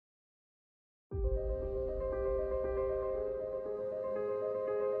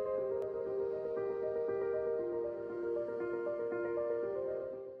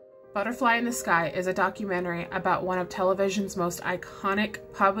Butterfly in the Sky is a documentary about one of television's most iconic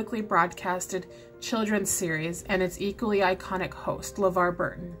publicly broadcasted children's series and its equally iconic host, LeVar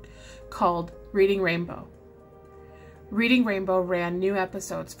Burton, called Reading Rainbow. Reading Rainbow ran new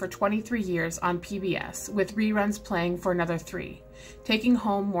episodes for 23 years on PBS, with reruns playing for another 3, taking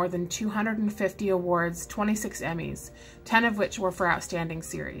home more than 250 awards, 26 Emmys, 10 of which were for Outstanding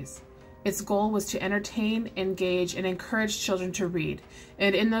Series. Its goal was to entertain, engage, and encourage children to read,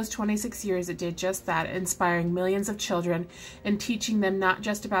 and in those 26 years it did just that, inspiring millions of children and teaching them not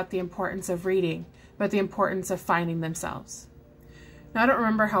just about the importance of reading, but the importance of finding themselves. Now, I don't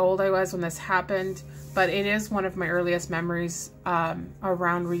remember how old I was when this happened, but it is one of my earliest memories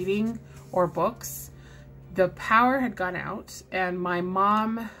around reading or books. The power had gone out, and my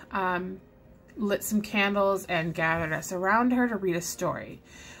mom lit some candles and gathered us around her to read a story.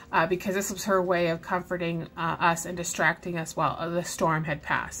 Because this was her way of comforting us and distracting us while the storm had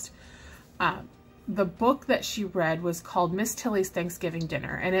passed. The book that she read was called Miss Tilly's Thanksgiving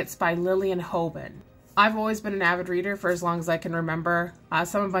Dinner, and it's by Lillian Hoban. I've always been an avid reader for as long as I can remember.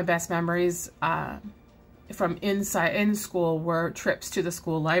 Some of my best memories from in school were trips to the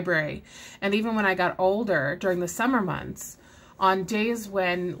school library. And even when I got older, during the summer months, on days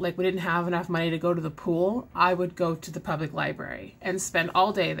when we didn't have enough money to go to the pool, I would go to the public library and spend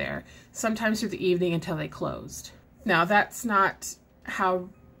all day there, sometimes through the evening until they closed. Now, that's not how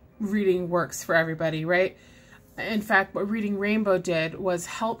reading works for everybody, right? In fact, what Reading Rainbow did was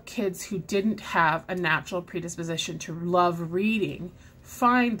help kids who didn't have a natural predisposition to love reading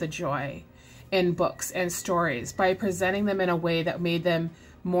find the joy in books and stories by presenting them in a way that made them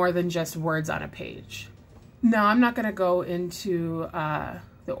more than just words on a page. Now, I'm not going to go into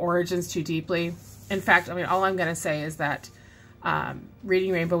the origins too deeply. In fact, all I'm going to say is that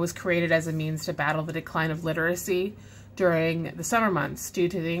Reading Rainbow was created as a means to battle the decline of literacy during the summer months due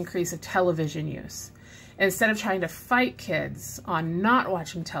to the increase of television use. Instead of trying to fight kids on not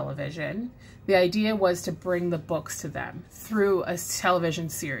watching television, the idea was to bring the books to them through a television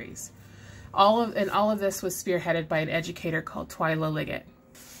series. All of this was spearheaded by an educator called Twyla Liggett.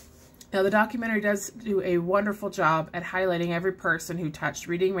 Now, the documentary does do a wonderful job at highlighting every person who touched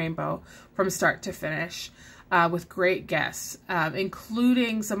Reading Rainbow from start to finish, with great guests,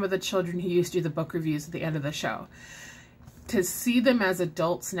 including some of the children who used to do the book reviews at the end of the show. To see them as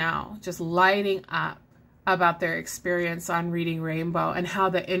adults now, just lighting up about their experience on Reading Rainbow and how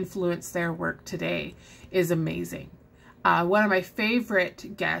that influenced their work today is amazing. One of my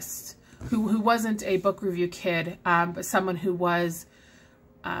favorite guests, who wasn't a book review kid, but someone who was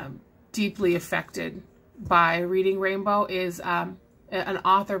deeply affected by Reading Rainbow, is an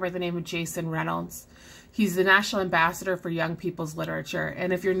author by the name of Jason Reynolds. He's the National Ambassador for Young People's Literature,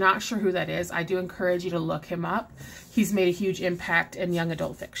 and if you're not sure who that is, I do encourage you to look him up. He's made a huge impact in young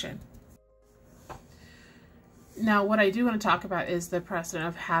adult fiction. Now, what I do want to talk about is the precedent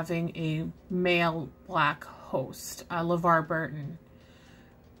of having a male black host, LeVar Burton.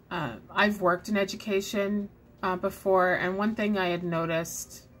 I've worked in education before, and one thing I had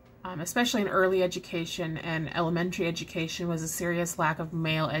noticed, especially in early education and elementary education, was a serious lack of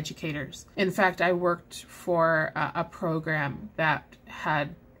male educators. In fact, I worked for a program that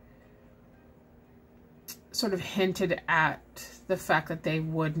had sort of hinted at the fact that they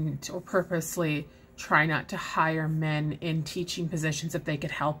wouldn't, or purposely try not to hire men in teaching positions if they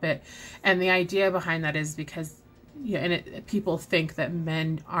could help it. And the idea behind that is because people think that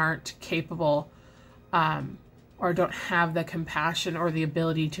men aren't capable or don't have the compassion or the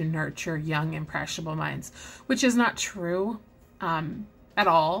ability to nurture young, impressionable minds, which is not true at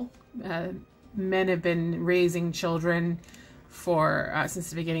all. Men have been raising children for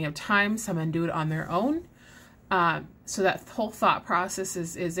since the beginning of time. Some men do it on their own. So that whole thought process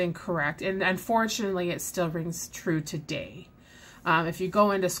is incorrect. And unfortunately, it still rings true today. If you go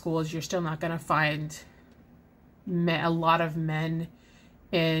into schools, you're still not going to find a lot of men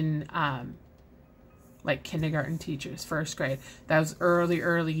in like kindergarten teachers, first grade. Those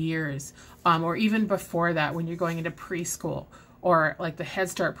early years, or even before that, when you're going into preschool or like the Head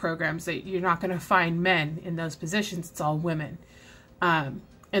Start programs, that you're not going to find men in those positions. It's all women. And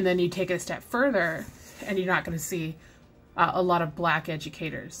then you take it a step further, and you're not going to see a lot of black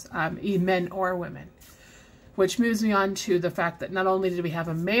educators, men or women. Which moves me on to the fact that not only did we have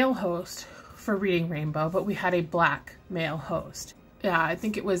a male host for Reading Rainbow, but we had a black male host. Yeah, I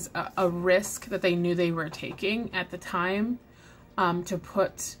think it was a risk that they knew they were taking at the time, to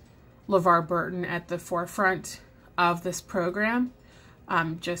put LeVar Burton at the forefront of this program,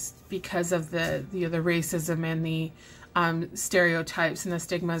 just because of the racism and the stereotypes and the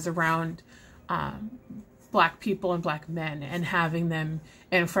stigmas around Black people and Black men and having them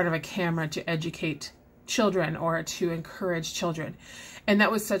in front of a camera to educate children or to encourage children. And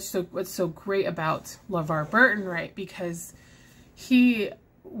that was what's so great about LeVar Burton, right? Because he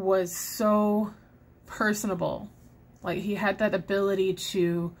was so personable. Like, he had that ability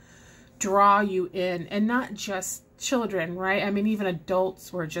to draw you in, and not just children, right? I mean, even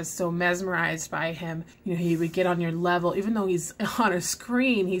adults were just so mesmerized by him. You know, he would get on your level. Even though he's on a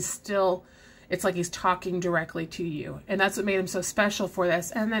screen, he's still, it's like he's talking directly to you. And that's what made him so special for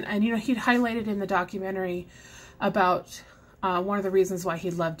this. And then, you know, he'd highlighted in the documentary about one of the reasons why he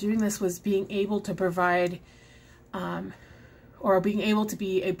loved doing this was being able to provide, or being able to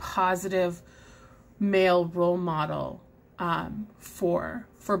be a positive male role model for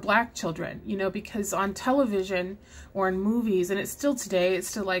Black children, you know, because on television or in movies, and it's still today, it's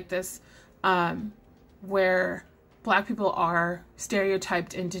still like this, where Black people are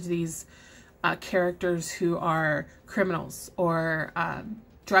stereotyped into these characters who are criminals or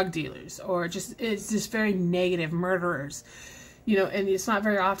drug dealers, or it's just very negative, murderers, you know. And it's not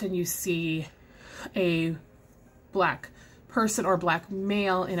very often you see a Black person or Black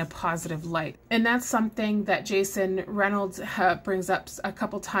male in a positive light. And that's something that Jason Reynolds brings up a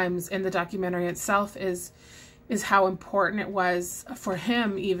couple times in the documentary itself, is how important it was for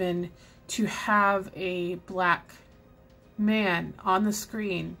him even to have a Black man on the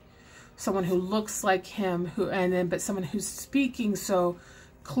screen, someone who looks like him, but someone who's speaking so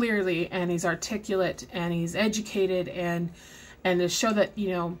clearly, and he's articulate, and he's educated, and to show that, you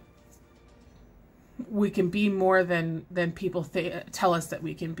know, we can be more than people tell us that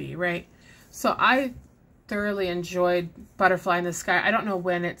we can be, right? So I thoroughly enjoyed Butterfly in the Sky. I don't know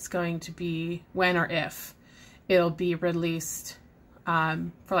when it's going to be, when or if it'll be released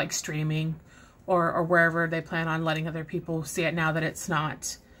for like streaming or wherever they plan on letting other people see it, now that it's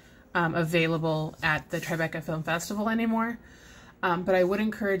not available at the Tribeca Film Festival anymore. But I would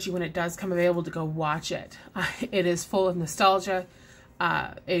encourage you, when it does come available, to go watch it. It is full of nostalgia.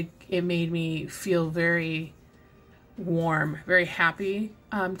 It made me feel very warm, very happy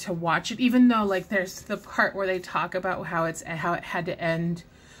to watch it, even though, like, there's the part where they talk about how it had to end.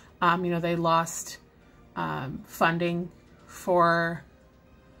 You know, they lost funding for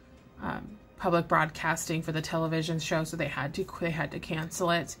public broadcasting for the television show, so they had to cancel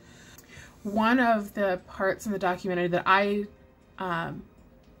it. One of the parts in the documentary that I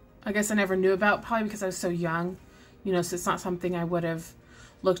guess I never knew about, probably because I was so young, you know, so it's not something I would have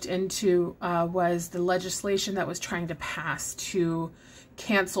looked into, was the legislation that was trying to pass to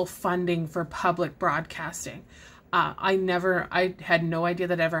cancel funding for public broadcasting. I had no idea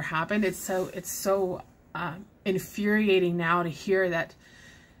that ever happened. It's so infuriating now to hear that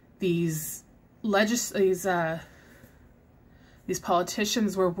these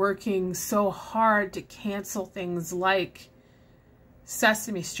politicians were working so hard to cancel things like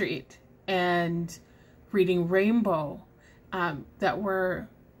Sesame Street and Reading Rainbow, that were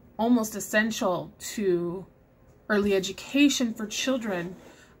almost essential to early education for children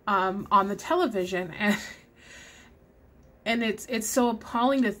on the television. And it's so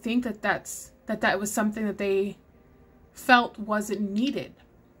appalling to think that was something that they felt wasn't needed.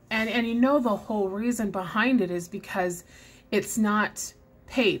 And you know, the whole reason behind it is because it's not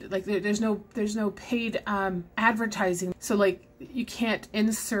paid. Like, there's no paid advertising. So, like, you can't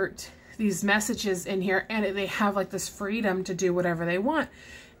insert these messages in here, and they have like this freedom to do whatever they want.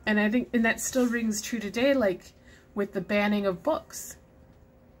 And I think, and that still rings true today, like with the banning of books,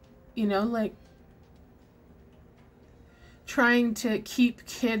 you know, like trying to keep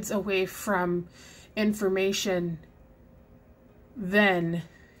kids away from information then,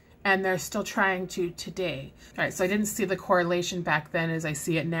 and they're still trying to today. All right, so I didn't see the correlation back then as I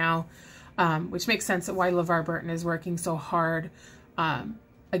see it now, which makes sense at why LeVar Burton is working so hard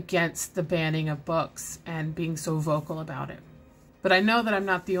against the banning of books and being so vocal about it. But I know that I'm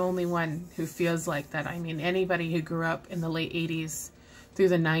not the only one who feels like that. I mean, anybody who grew up in the late 80s through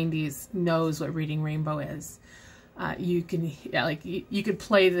the 90s knows what Reading Rainbow is. You could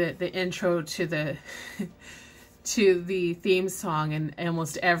play the intro to the to the theme song, and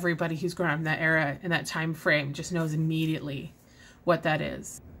almost everybody who's grown up in that era, in that time frame, just knows immediately what that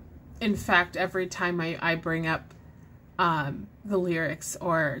is. In fact, every time I bring up the lyrics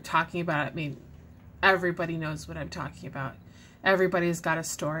or talking about it, I mean, everybody knows what I'm talking about. Everybody's got a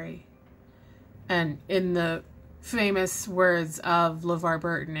story. And in the famous words of LeVar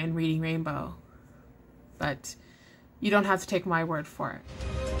Burton in Reading Rainbow, but you don't have to take my word for it.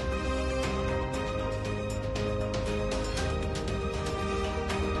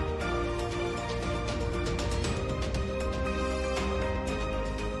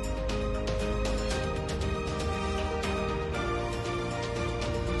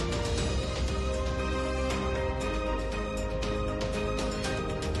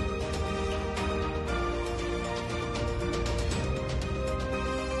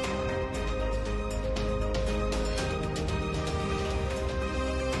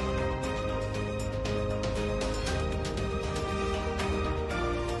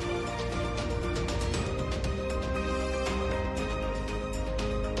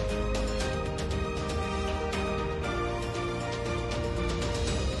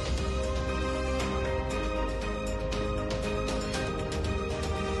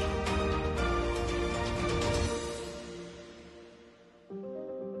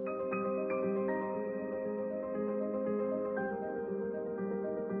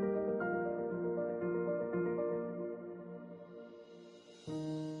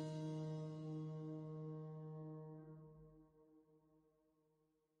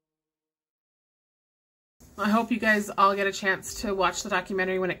 I hope you guys all get a chance to watch the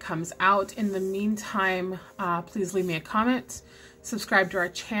documentary when it comes out. In the meantime, please leave me a comment, subscribe to our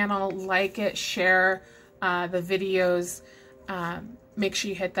channel, like it, share the videos. Make sure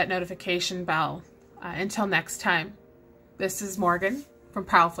you hit that notification bell. Until next time, this is Morgan from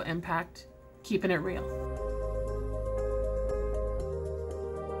Powaful Impact, keeping it real.